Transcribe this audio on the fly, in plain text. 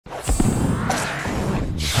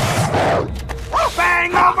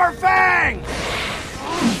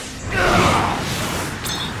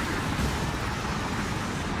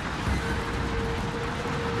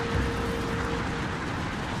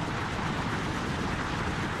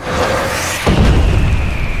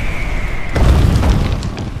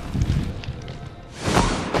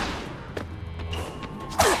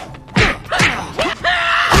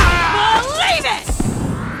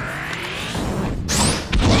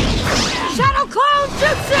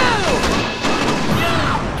Jutsu!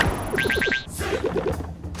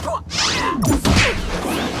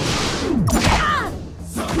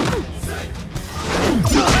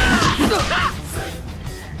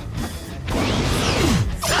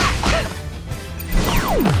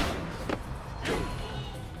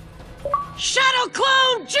 Shadow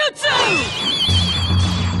Clone Jutsu!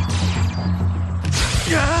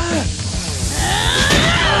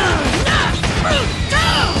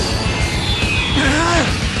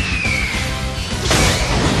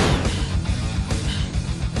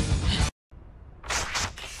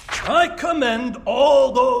 I commend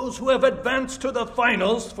all those who have advanced to the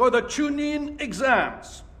finals for the Chunin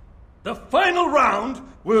exams. The final round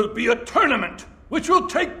will be a tournament, which will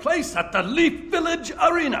take place at the Leaf Village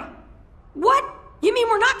Arena. What? You mean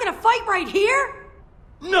we're not gonna fight right here?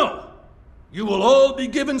 No. You will all be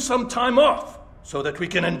given some time off, so that we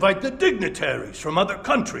can invite the dignitaries from other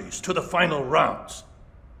countries to the final rounds.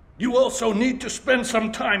 You also need to spend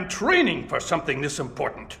some time training for something this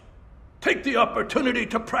important. Take the opportunity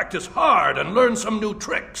to practice hard and learn some new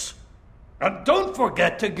tricks. And don't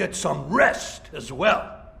forget to get some rest as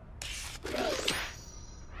well.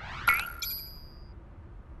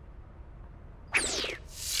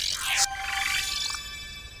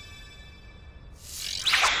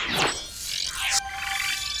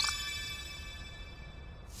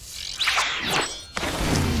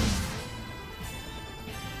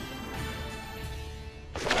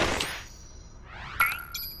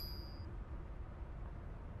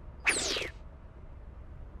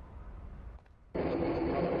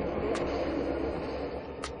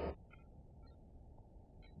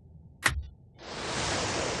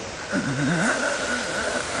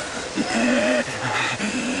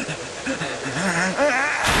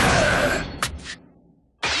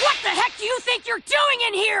 What the heck do you think you're doing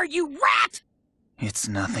in here, you rat? It's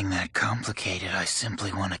nothing that complicated. I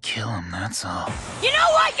simply want to kill him, that's all. You know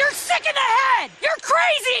what? You're sick in the head! You're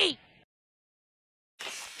crazy!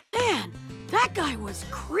 Man, that guy was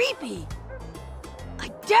creepy. I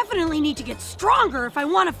definitely need to get stronger if I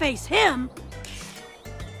want to face him.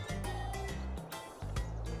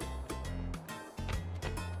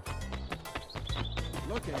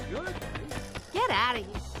 Looking good. Get out of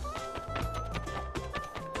here.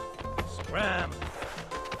 Scram.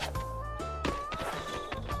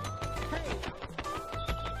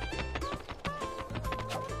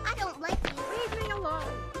 I don't like you. Leave me alone.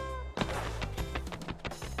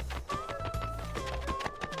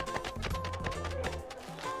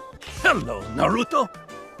 Hello, Naruto.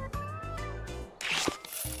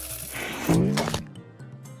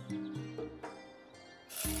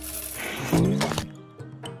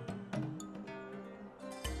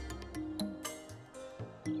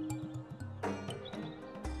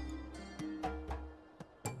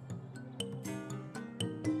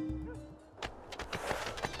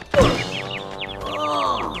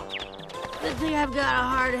 Oh, good thing I've got a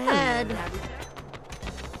hard head.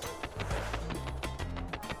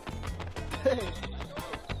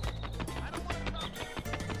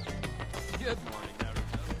 Good morning, Naruto.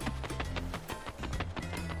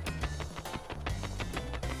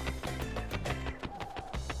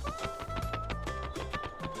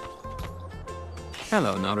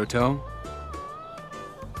 Hello, Naruto.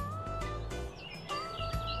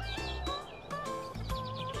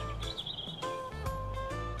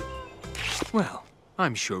 Well,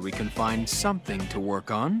 I'm sure we can find something to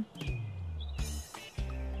work on.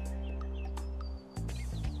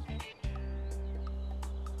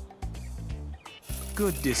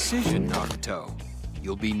 Good decision, Naruto.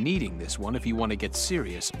 You'll be needing this one if you want to get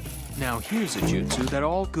serious. Now here's a jutsu that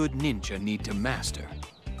all good ninja need to master.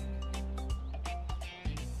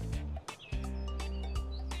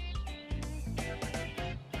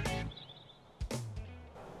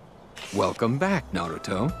 Welcome back,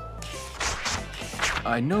 Naruto.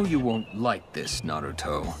 I know you won't like this,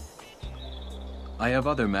 Naruto. I have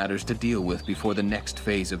other matters to deal with before the next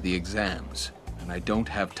phase of the exams, and I don't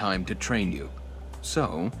have time to train you.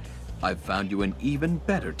 So, I've found you an even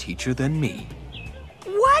better teacher than me.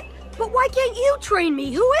 What? But why can't you train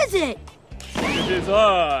me? Who is it? It is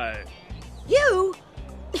I. You?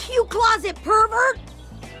 You closet pervert?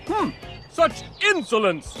 Such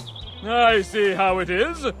insolence! I see how it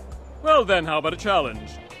is. Well then, how about a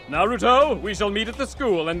challenge? Naruto, we shall meet at the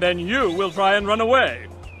school, and then you will try and run away.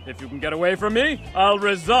 If you can get away from me, I'll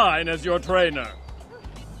resign as your trainer.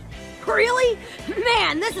 Really?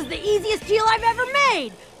 Man, this is the easiest deal I've ever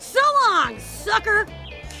made! So long, sucker!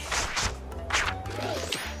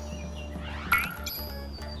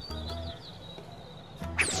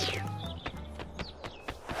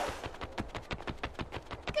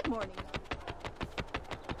 Good morning.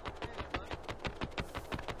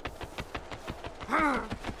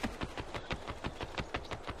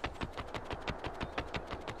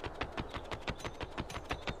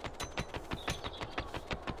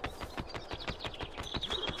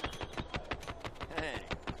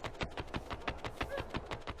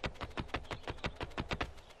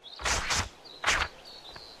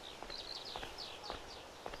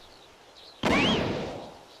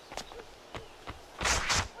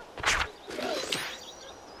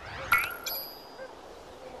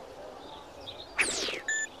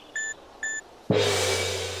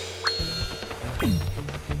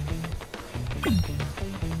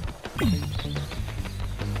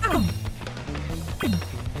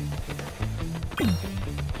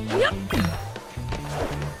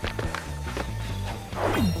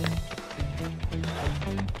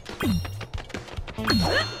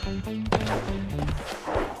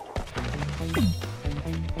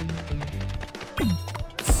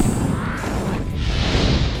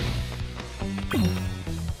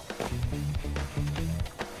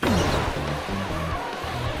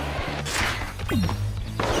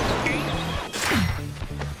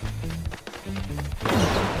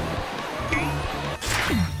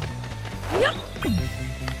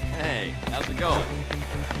 Hey, how's it going?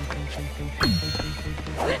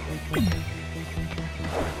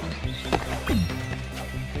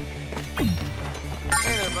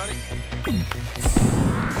 Hey there, buddy.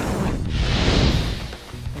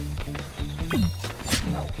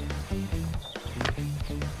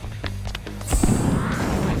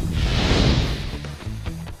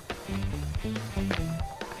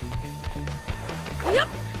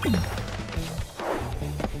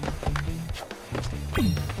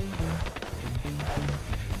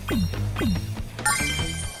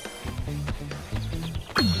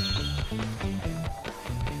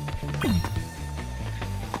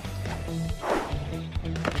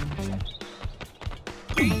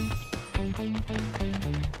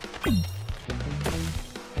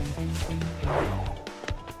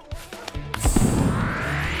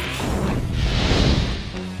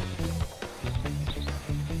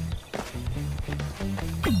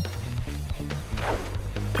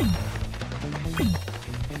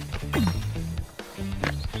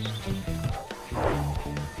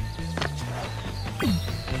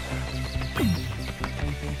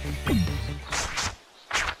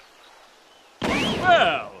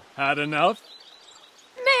 Well, had enough?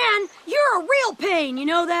 Man, you're a real pain, you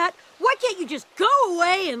know that? Why can't you just go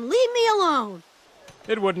away and leave me alone?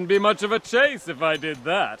 It wouldn't be much of a chase if I did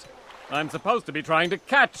that. I'm supposed to be trying to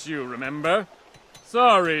catch you, remember?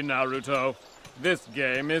 Sorry, Naruto. This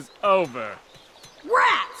game is over.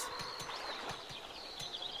 Rats!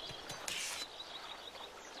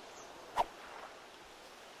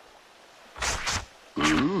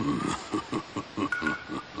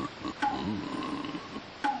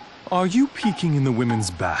 Are you peeking in the women's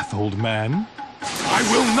bath, old man? I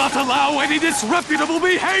will not allow any disreputable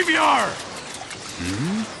behavior!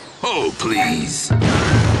 Oh, please.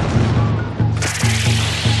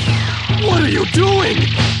 What are you doing?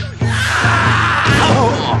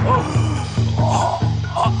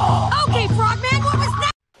 Okay, Frogman, what was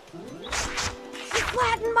that? You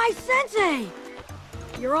flattened my sensei!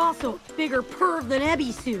 You're also a bigger perv than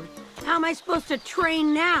Ebisu. How am I supposed to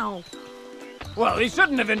train now? Well, he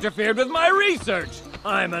shouldn't have interfered with my research.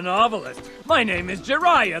 I'm a novelist. My name is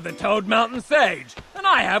Jiraiya, the Toad Mountain Sage, and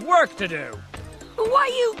I have work to do. Why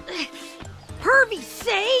you... Pervy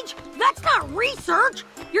sage? That's not research!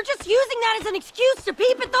 You're just using that as an excuse to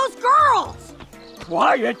peep at those girls!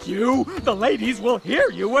 Quiet, you! The ladies will hear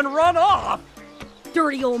you and run off!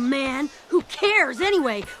 Dirty old man. Who cares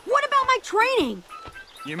anyway? What about my training?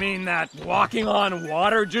 You mean that walking on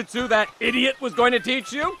water jutsu that idiot was going to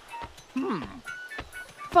teach you?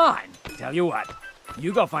 Fine. Tell you what.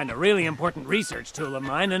 You go find a really important research tool of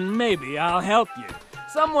mine and maybe I'll help you.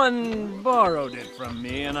 Someone borrowed it from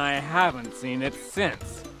me and I haven't seen it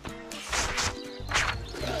since.